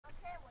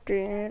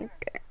Dude.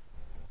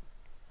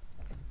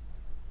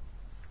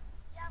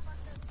 Yeah, but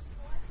the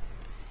score.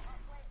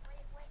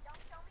 Wait,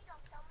 don't kill me,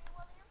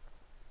 William.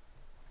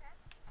 Okay,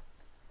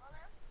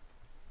 William.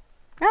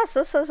 Yes,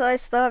 this says I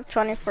still have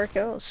 24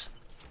 kills.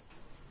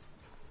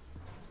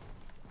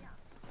 Yeah, I'm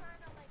just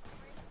trying to like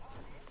break all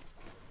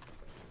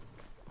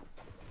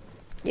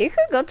this. You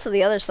could go to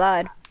the other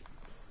side.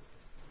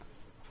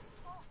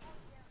 Oh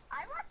yeah.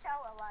 I watch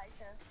out,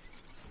 Elijah.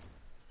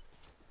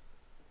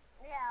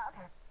 Yeah.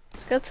 Okay.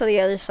 Let's go to the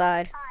other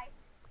side. Hi.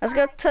 Let's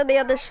go to the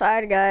other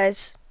side,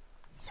 guys.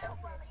 Yo,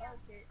 William.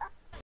 Okay.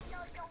 Yo,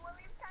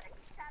 William tried to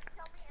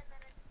kill me, and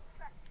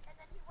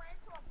then he went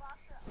into a box.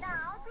 Nah,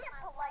 I was being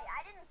polite.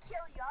 I didn't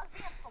kill you. I was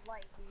being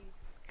polite, dude.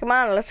 Come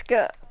on, let's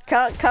go.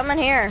 Come in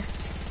here.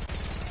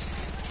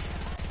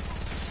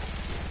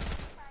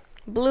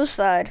 Blue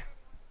side.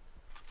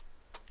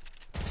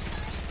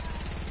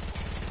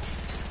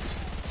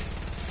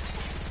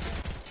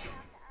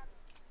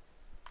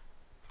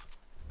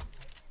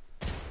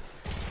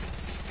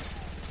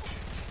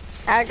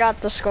 I got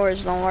the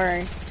scores, don't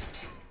worry.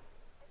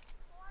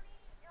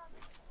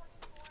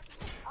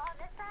 Oh,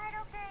 this side?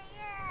 Okay,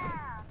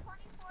 yeah.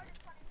 24 to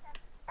 27.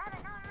 Stop it.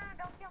 No,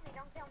 don't kill me.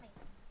 Don't kill me.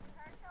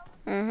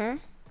 Mm-hmm.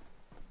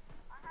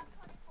 I have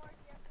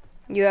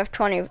 24. You have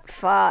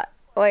 25.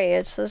 Wait,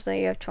 it says that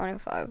you have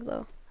 25,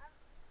 though.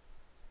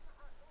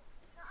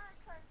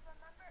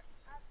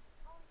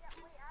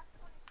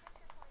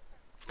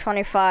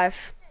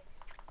 25.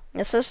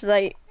 It says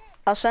that,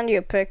 I'll send you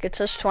a pic, it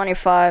says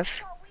 25.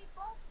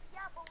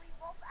 But we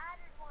both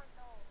added one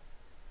though.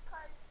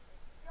 Cause,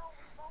 we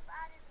both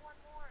added one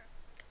more.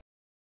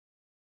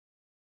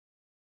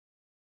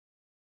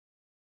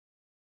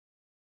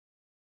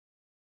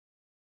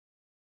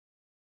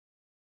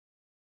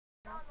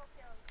 No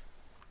kills.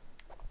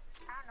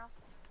 I don't know.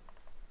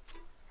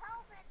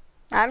 Calvin.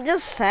 I'm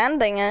just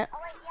sending it. Oh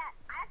wait, yeah,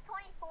 I have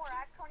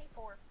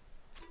 24.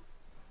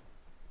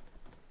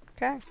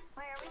 Okay.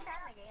 Wait, are we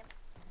starting the game?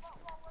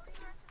 Well, William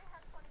actually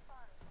has 25.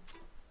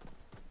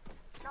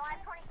 No, I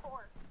have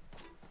 24.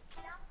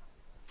 Yeah.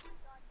 Oh my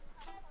god, you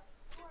have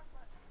 24,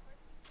 but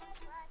we're keeping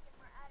track and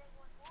we're adding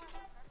one more,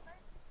 remember?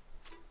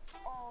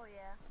 Oh,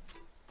 yeah.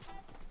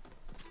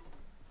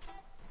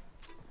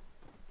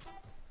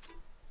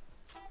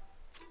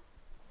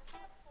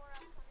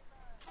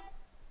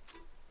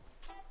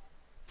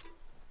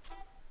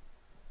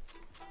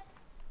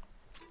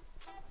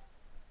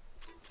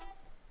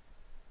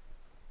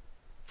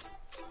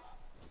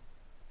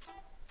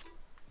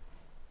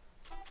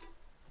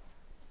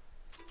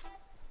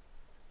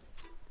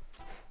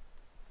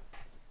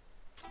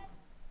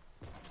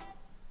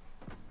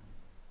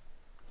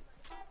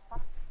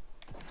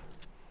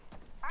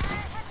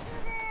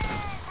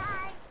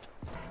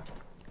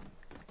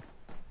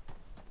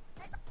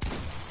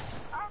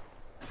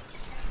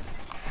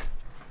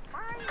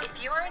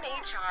 If you're in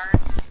HR,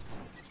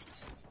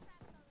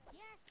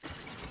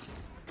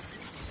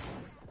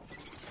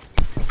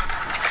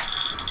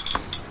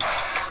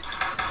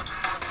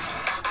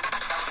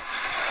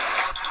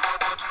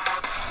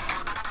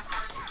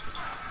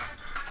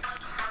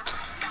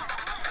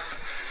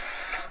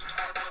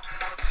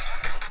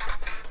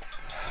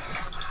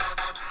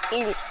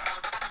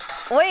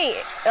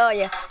 Wait, oh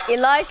yeah.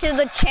 Elijah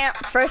the champ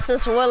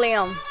versus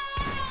William.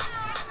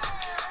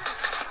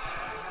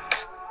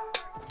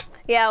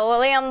 Yeah,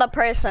 William the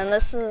person.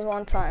 This is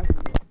one time.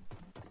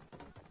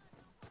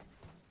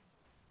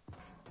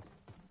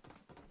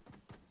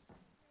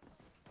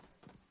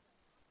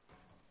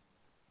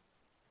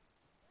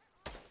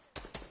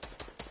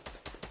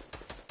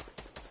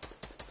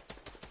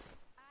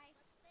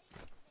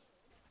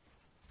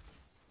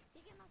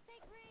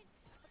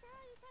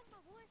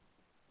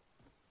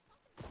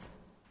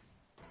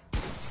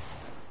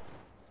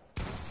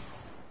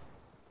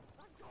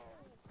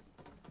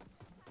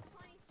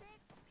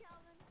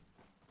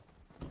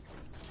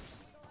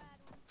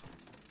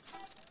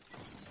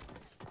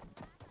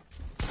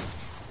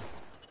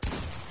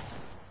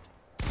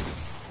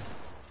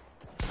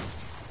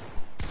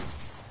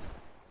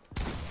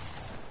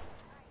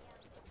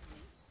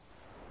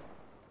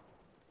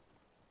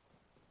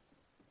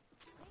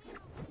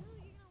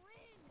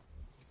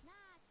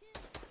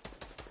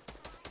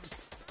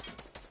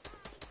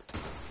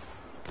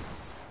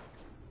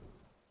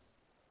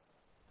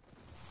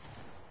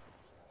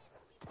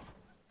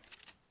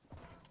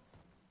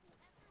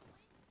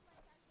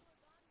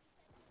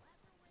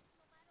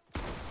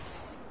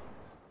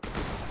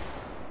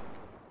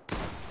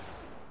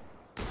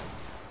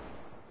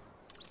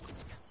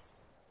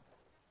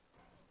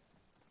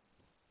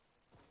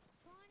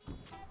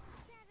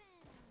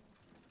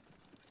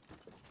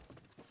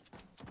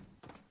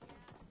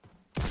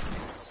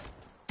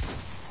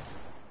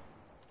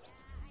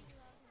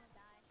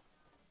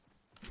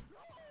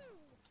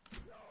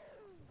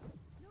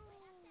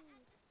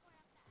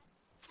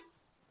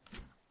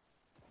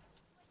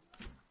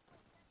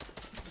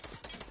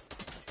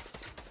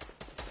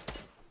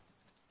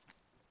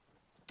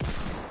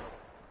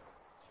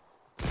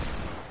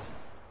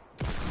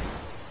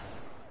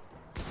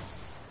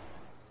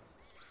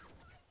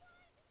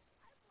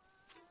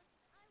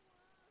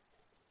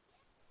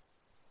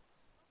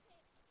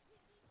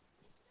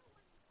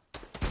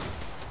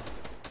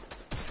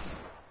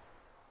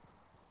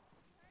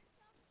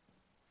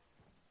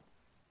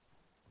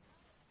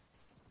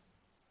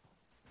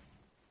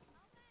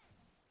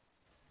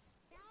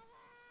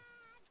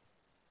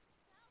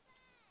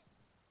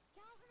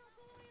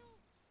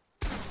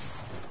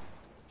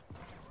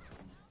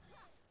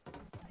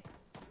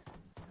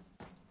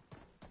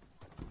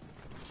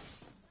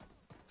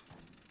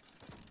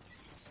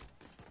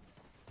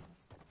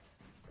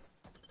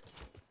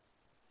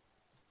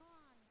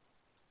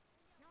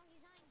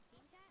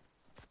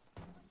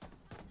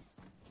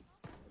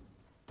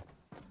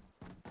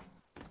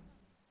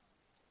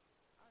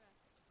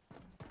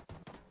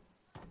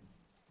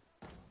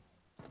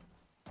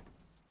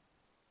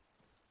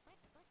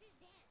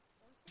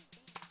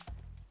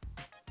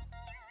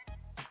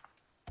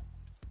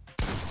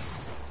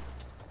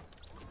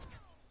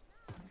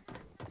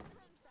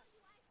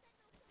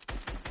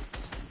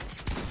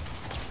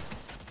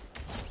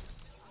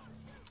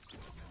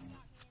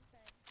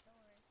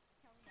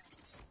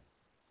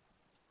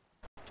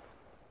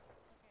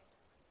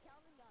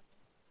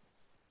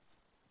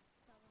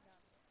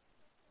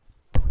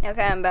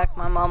 Okay, I'm back.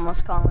 My mom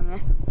was calling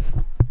me.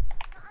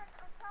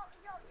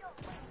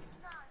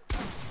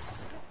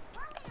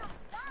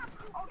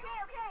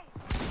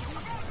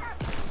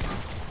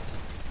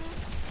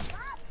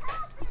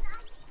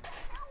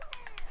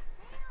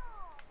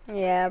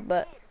 Yeah,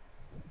 but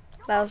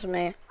that was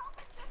me.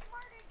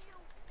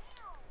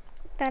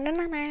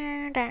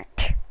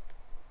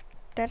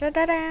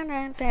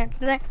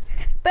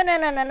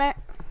 Banana.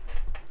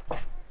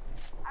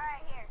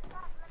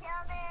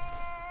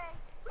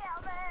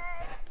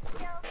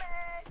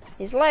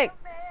 He's like,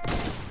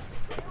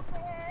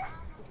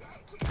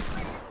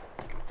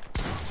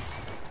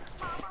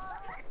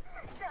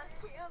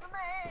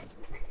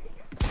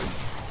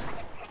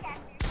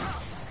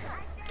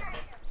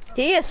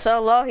 he is so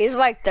low. He's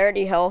like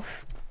 30 health.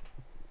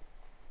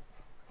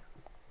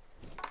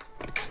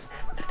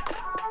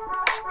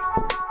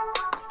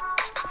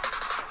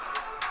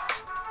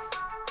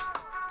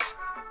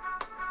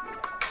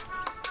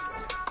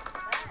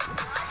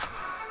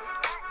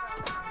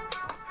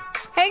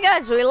 Hey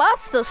guys, we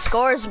lost the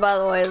scores, by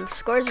the way. The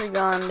scores are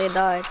gone. They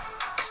died.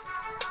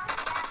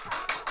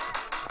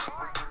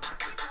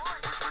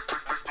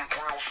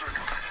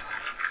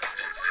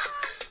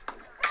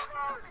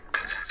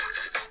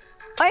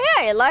 Oh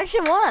yeah,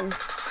 Elijah won.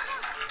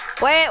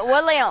 Wait,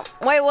 William.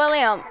 Wait,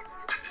 William.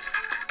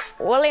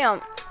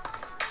 William.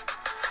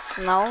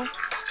 No.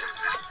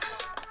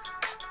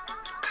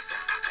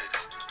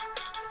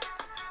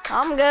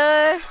 I'm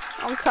good.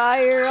 I'm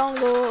tired. I'm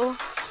good.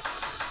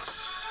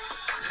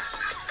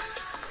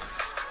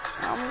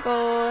 I'm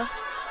good.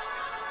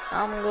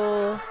 I'm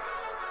good.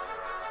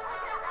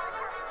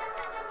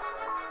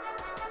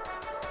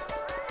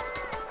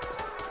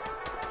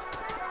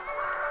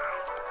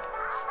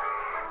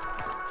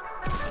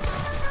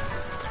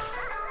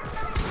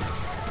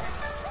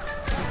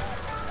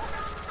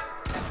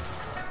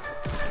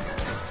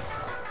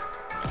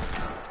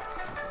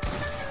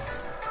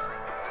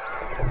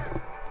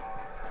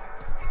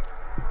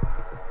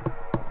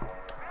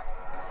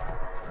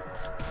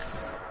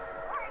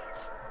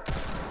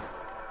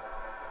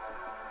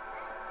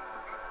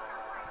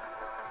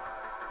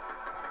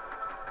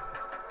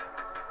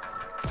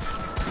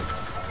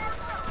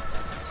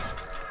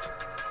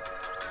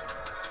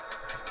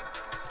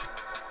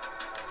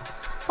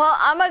 Well,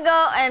 I'm gonna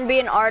go and be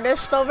an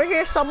artist over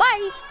here, so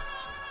bye.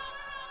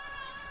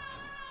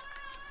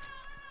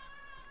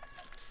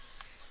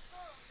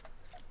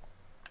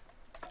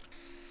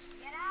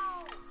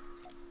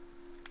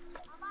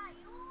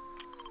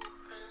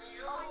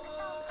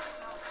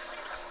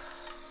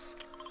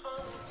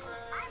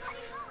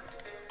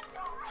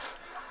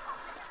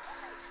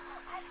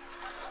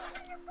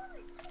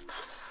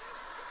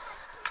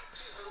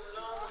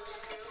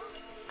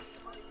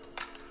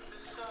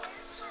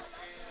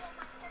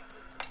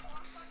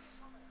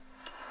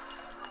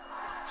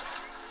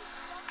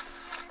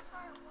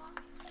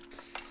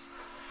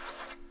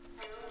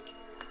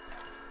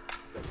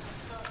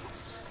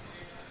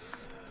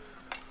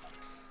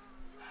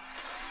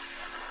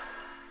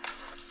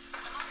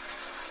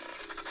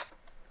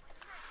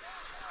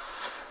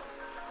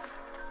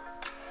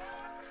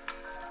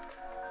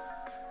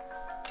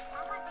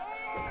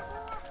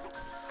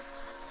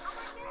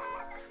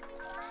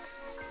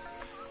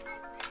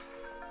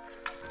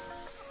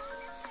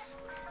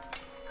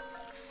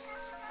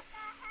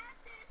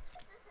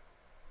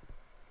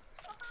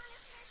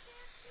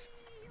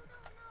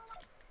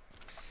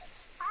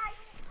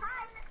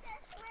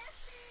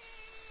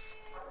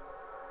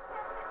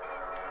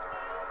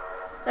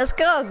 Let's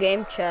go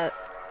game chat.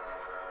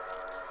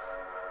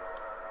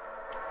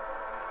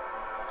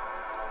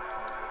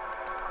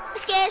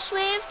 Let's get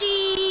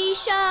Swifty,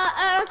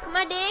 shark,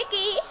 my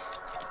dicky.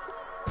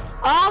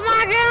 Oh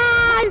my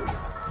god!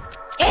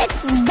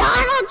 It's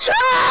Donald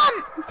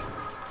Trump!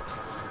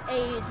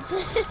 AIDS.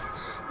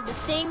 The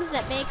things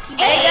that make you.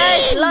 Hey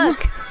guys,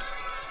 look.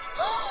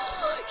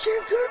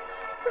 Your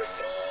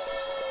graffiti.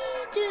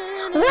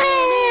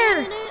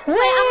 Where?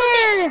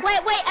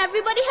 Wait,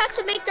 everybody has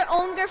to make their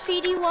own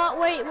graffiti wall.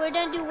 Wait, we're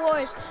gonna do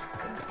wars.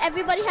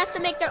 Everybody has to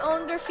make their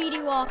own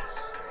graffiti wall.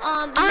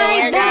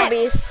 They're gonna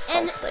be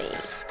and salty.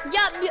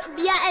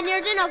 yeah, and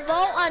you're gonna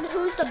vote on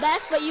who's the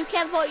best, but you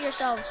can't vote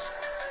yourselves.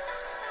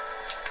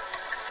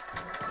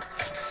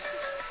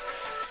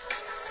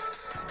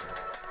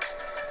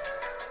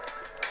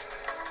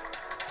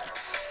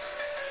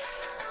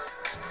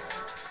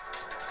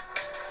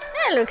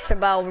 That looks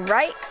about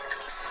right.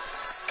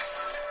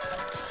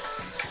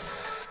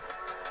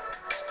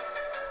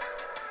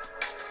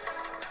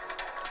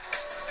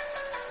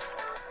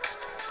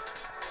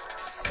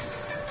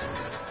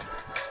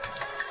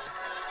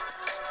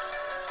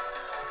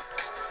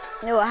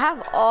 No, I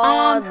have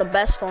all the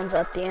best ones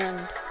at the end.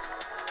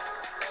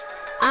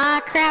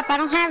 Ah, crap, I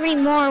don't have any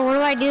more. What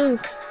do I do?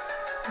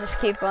 Just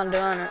keep on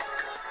doing it.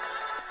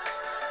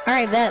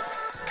 Alright, bet.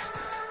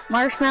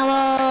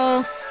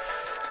 Marshmallow.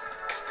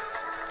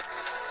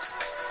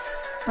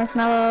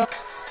 Marshmallow.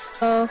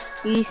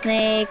 GG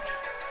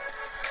snakes.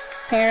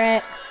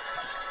 Parrot.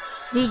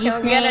 GG Can we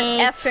snakes. get an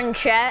F in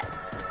chat?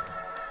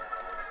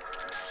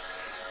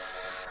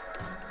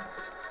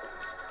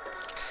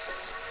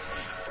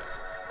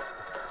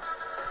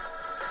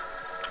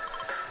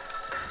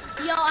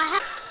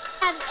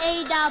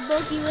 a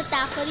boogie with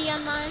that hoodie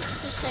on mine.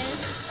 Just saying.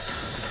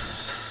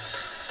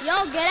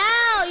 Yo, get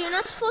out! You're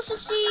not supposed to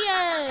see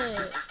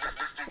it.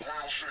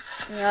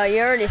 No,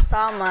 you already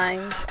saw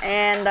mine,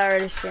 and I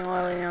already seen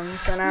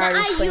Williams, and I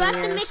already seen you have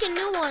yours. to make a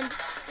new one.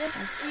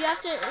 You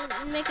have to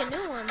make a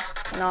new one.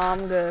 No,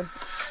 I'm good.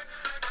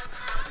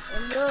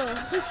 I'm good.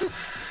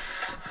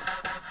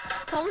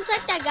 Colin's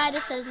like that guy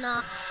that says,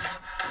 nah,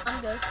 I'm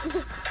good.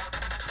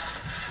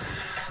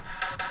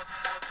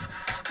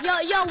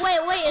 Yo,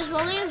 wait, is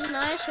Williams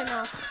nice or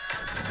no?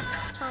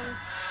 Tell me.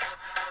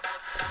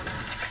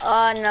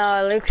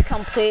 No, it looks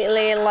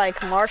completely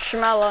like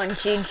Marshmallow and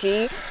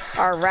GG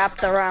are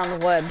wrapped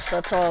around webs.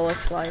 That's all it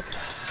looks like.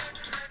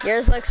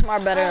 Yours looks more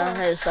better than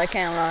his, I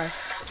can't lie.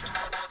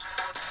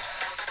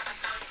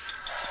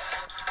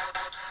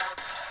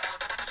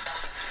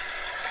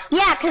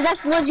 Yeah, cause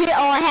that's legit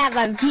all I have.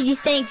 I have GG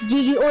Stinks,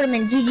 GG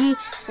Ornament, GG.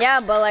 Yeah,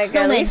 but like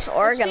at least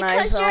organize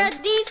because them. you're a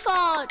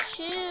default,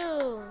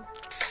 chill.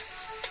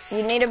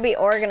 You need to be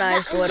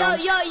organized with them.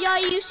 Yo,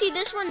 you see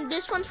this one?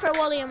 This one's for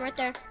William right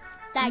there.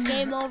 That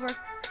game over.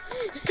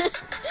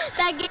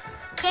 That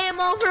game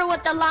over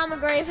with the llama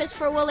grave is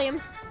for William.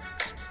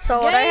 So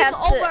what I have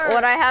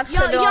to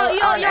do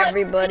on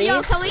everybody.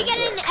 Yo, can we get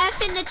an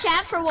F in the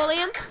chat for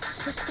William?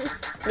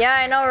 Yeah,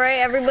 I know, right?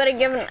 Everybody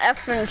give an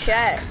F in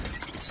chat.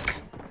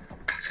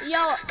 Can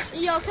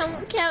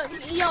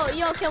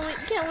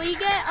we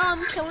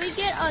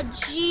get a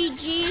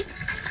GG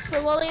for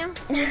William?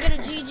 Can we get a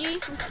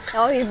GG?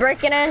 Oh, he's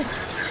breaking in.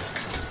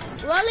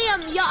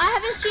 William, yo, I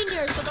haven't seen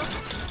yours, so don't.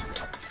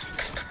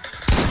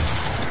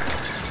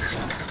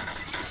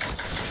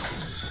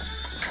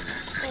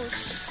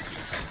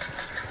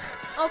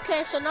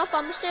 Okay, so nope,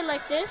 I'm gonna stay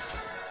like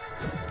this.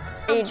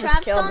 He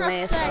just killed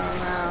me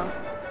somehow.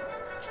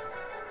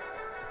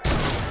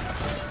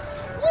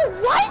 Oh,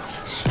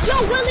 what?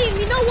 Yo, William,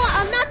 you know what?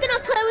 I'm not gonna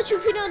play with you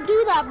if you don't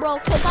do that, bro,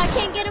 because I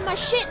can't get in my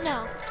shit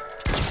now.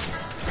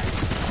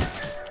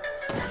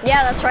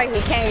 Yeah, that's right,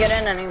 he can't get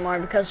in anymore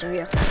because of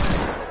you.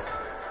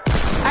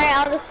 Alright,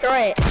 I'll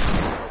destroy it.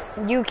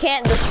 You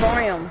can't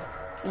destroy them.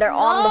 They're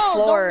on the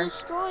floor. Don't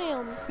destroy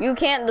them. You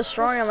can't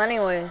destroy them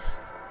anyways.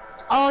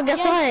 Oh, guess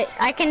what?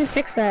 I can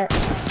fix that.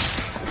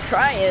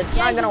 Try it, it's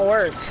not gonna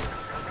work.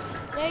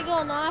 There you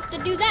go, now I have to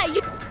do that.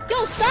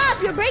 Yo, stop,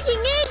 you're breaking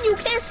in, you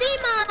can't see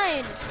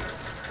mine.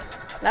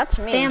 That's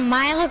me. Damn,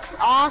 mine looks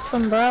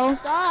awesome, bro.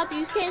 Stop,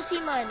 you can't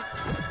see mine.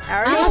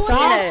 I already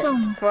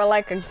seen it for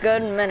like a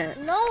good minute.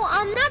 No,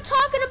 I'm not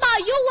talking about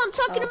you, I'm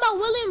talking about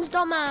William's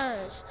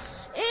dumbass.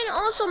 And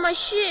also my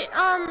shit,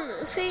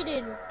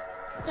 faded.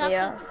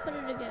 Yeah. Put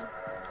it again.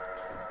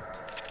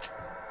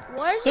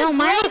 Where's Yo, the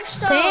mine looks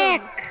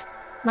sick.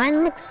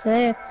 Mine looks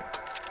sick.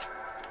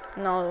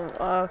 No,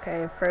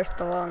 okay, first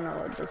of all,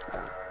 no, it does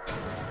not.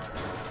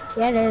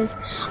 Yeah, it is.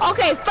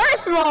 Okay,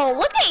 first of all,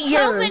 look at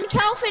yours.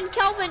 Kelvin,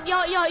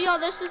 yo,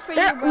 this is for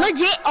They're you, bro.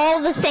 legit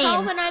all the same.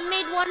 Kelvin, I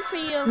made one for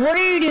you. What are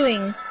you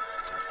doing?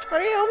 What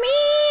do you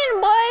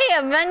mean, boy?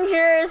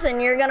 Avengers,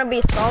 and you're gonna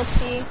be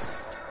salty?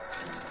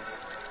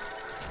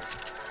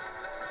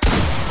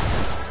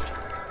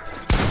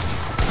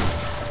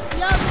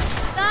 Yo,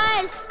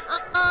 guys,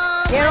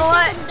 you know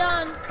what? I'm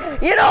done.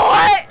 You know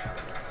what?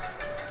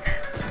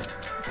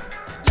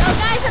 Yo,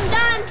 guys, I'm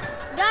done.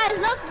 Guys,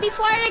 look,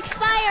 before it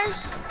expires.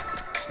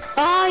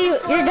 Oh,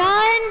 you're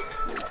done?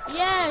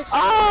 Yes.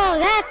 Oh,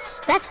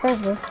 that's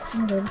horrible.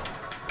 I'm good.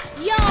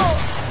 Yo,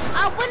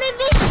 I wouldn't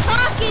be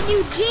talking,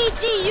 you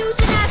GG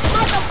using ass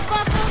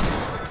motherfucker.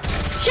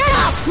 Shut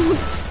up!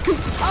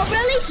 Oh,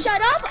 really?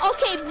 Shut up?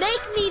 Okay,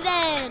 make me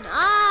then.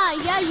 Ah,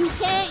 yeah, you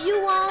can't.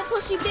 You won't,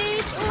 pussy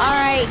bitch.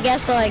 Alright,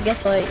 guess what?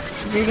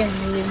 You're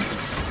gonna mute.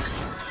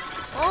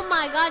 Oh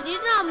my god,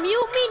 you not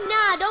mute me?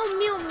 Nah, don't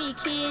mute me,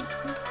 kid.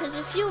 Cause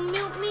if you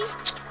mute me,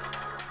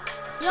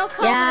 yo,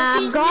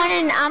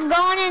 Calvin, yeah, I'm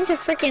going into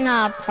freaking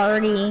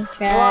party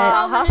chat.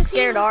 Wow, how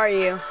scared are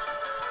you?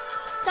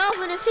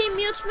 Calvin, if he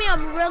mutes me,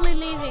 I'm really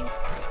leaving.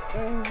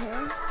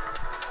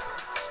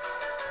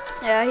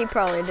 Yeah, he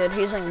probably did.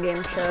 He's in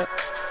game chat.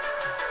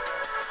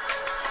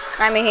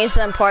 I mean, he's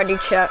in party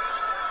chat.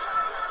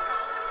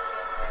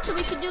 So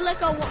we could do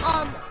like a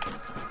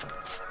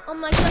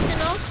like something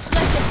else,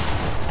 like a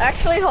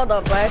Actually, hold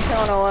up. I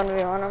actually want to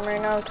 1v1 him right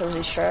now because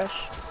he's trash.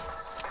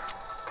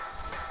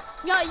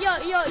 Yo,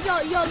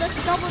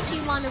 let's double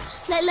team on him.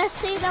 Let's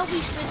say that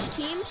we switch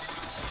teams.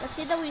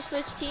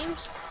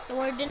 And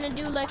we're gonna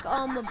do like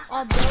a build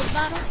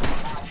battle.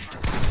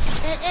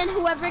 And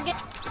whoever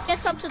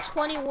gets up to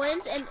 20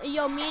 wins, and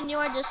yo, me and you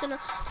are just gonna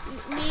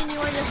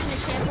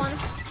camp on him.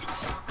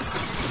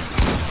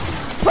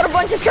 Put a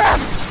bunch of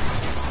traps!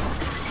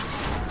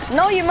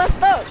 No, you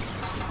messed up.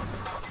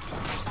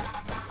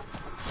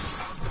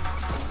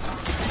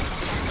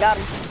 Got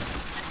him.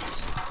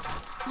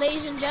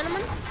 Ladies and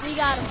gentlemen, we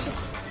got him.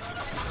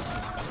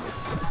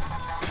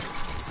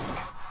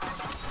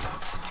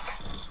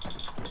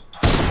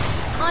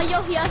 Oh,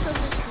 yo, he has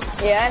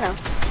resistance. Yeah, I know.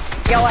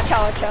 Yo, watch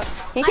out.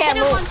 He can't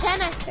move. I hit him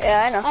 110.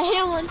 Yeah, I know. I hit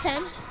him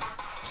 110.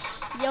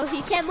 Yo,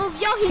 he can't move.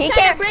 Yo, he's He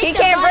trying can't. to He break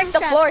can't break the the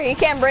bottom floor. trap. He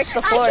can't break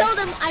the floor. I killed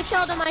him. I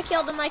killed him. I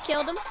killed him. I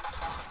killed him.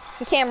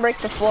 He can't break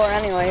the floor,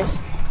 anyways.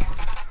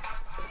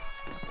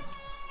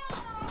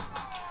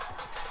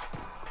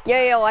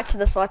 Yo, watch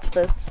this. Watch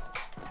this.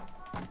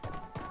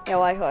 Yo,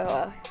 watch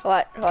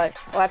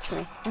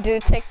me.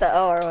 Dude, take the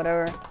L or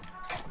whatever.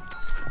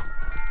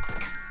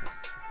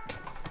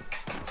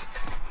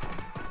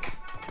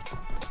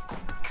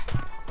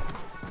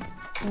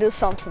 Do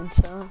something,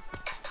 so.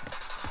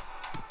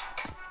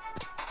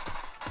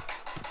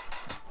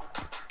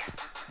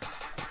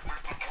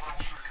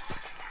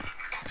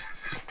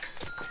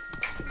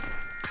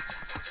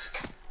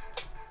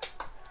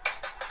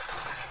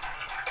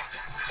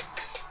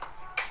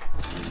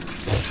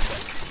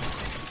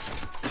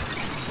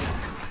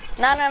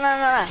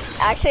 No.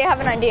 Actually, I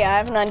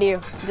have an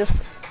idea.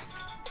 Just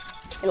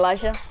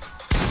Elijah.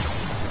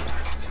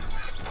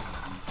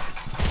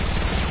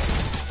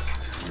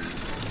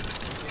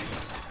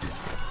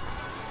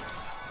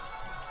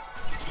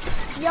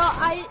 Yo,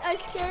 I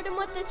scared him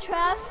with the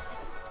trap.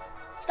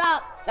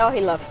 Stop. Oh,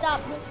 he left.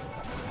 Stop.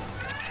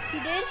 He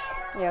did?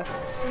 Yeah.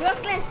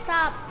 Brooklyn,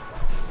 stop.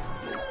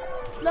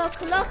 Look.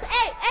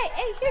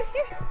 Hey, here.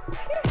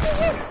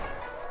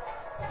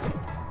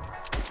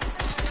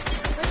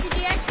 But did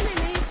he actually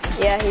leave?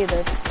 Yeah, he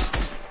did.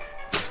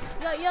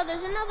 Yo,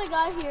 there's another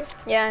guy here.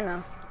 Yeah, I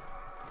know.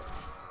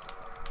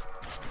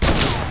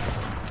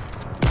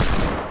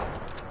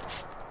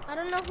 I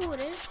don't know who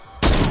it is.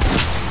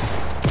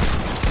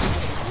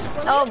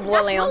 Oh, That's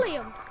William.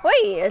 William.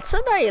 Wait, it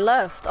said that he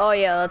left. Oh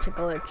yeah, that's a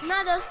glitch.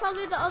 Nah, that's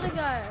probably the other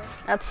guy.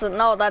 That's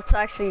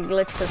actually a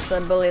glitch because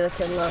said Billy the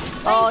Kid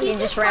left. Wait, Oh, he he's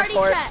just in ran party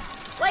for it. chat.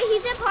 Wait,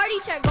 he's in party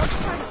chat. Go to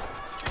party.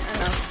 I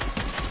know.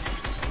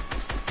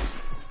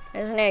 I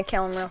just need to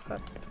kill him real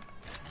quick.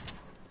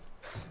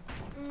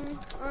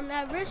 On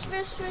that wrist.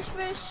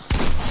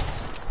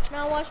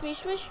 Now watch me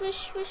swish.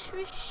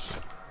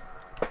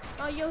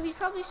 Oh, yo, he's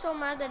probably so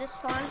mad that his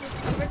spawn is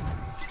covered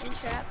in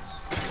traps.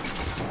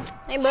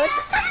 Hey, bud.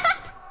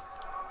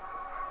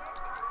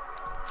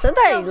 Said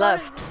that Yo, he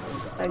left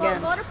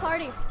again. Go to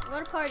party.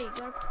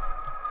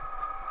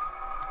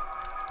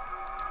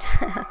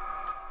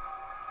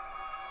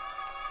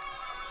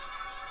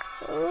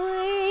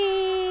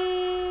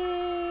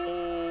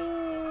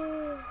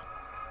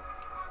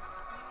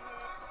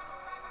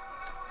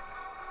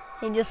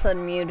 He just said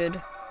muted.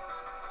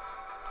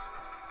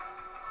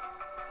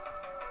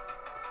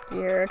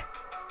 Weird.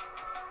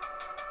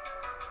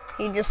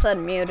 He just said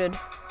muted.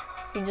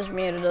 He just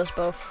muted us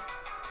both.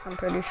 I'm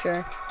pretty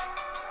sure.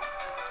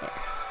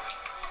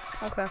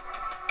 Yeah. Okay.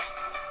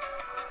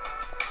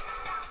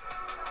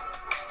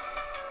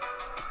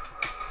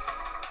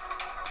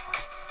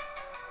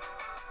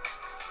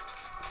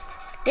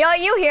 Yo,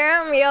 you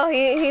hear him? Yo,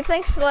 he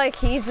thinks like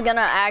he's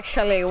gonna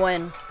actually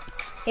win.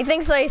 He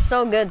thinks that he's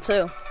so good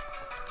too.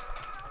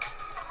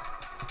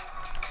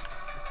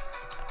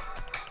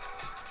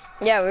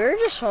 Yeah, we were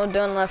just all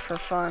doing that for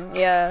fun.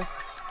 Yeah.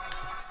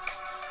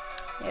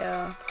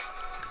 Yeah.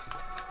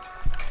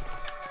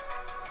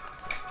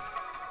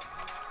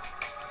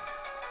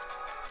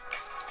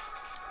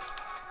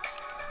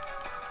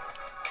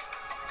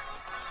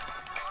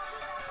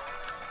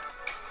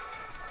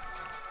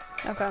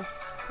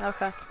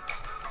 Okay.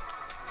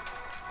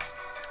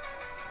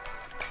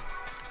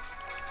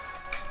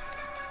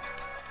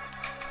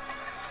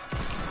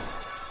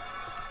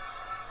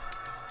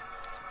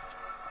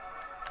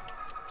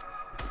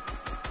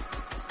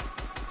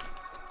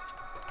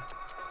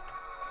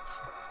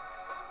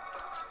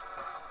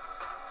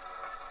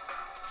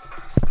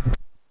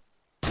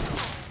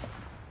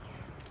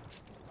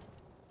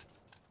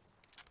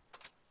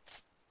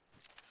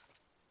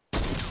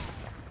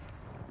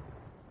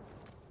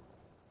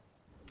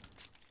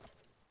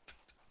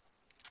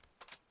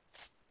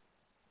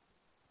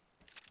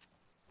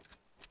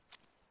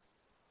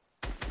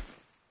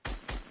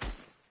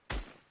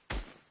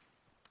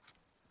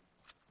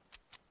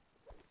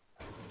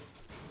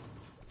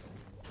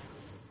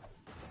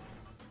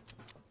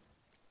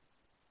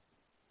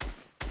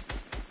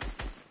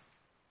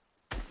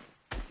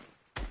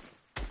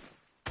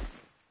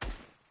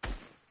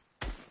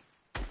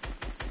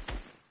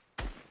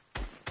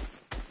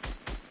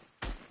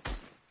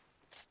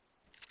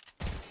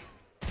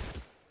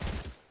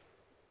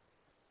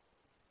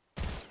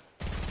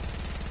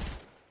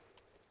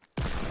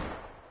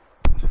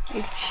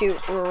 You shoot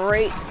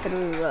right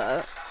through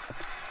that.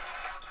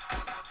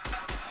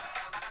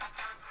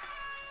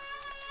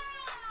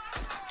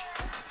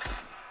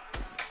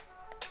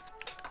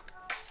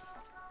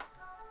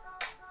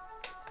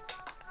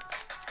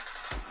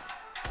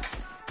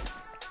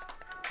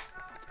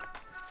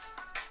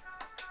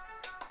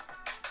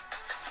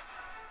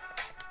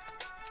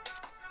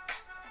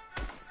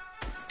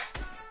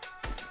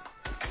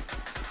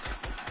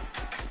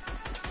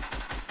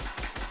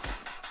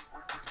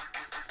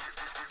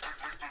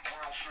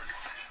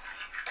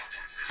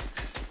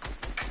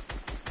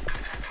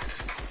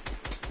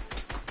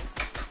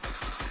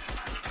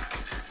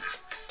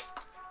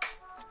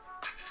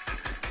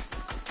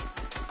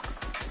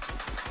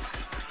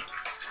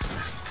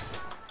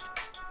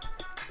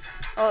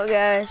 Oh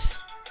guys,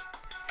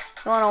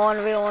 you wanna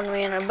 1v1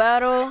 me in a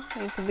battle?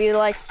 You can be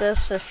like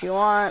this if you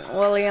want.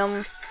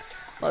 William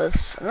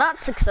was not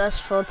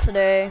successful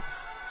today.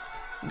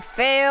 He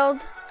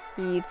failed.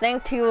 He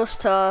think he was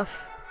tough.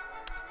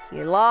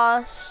 He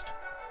lost.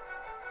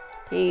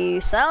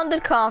 He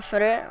sounded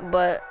confident,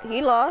 but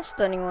he lost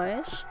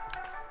anyways.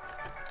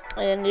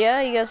 And yeah,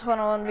 you guys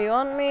wanna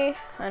 1v1 me?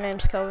 My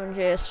name's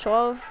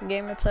KelvinJS12,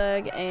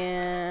 gamertag,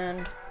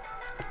 and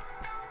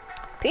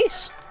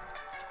peace.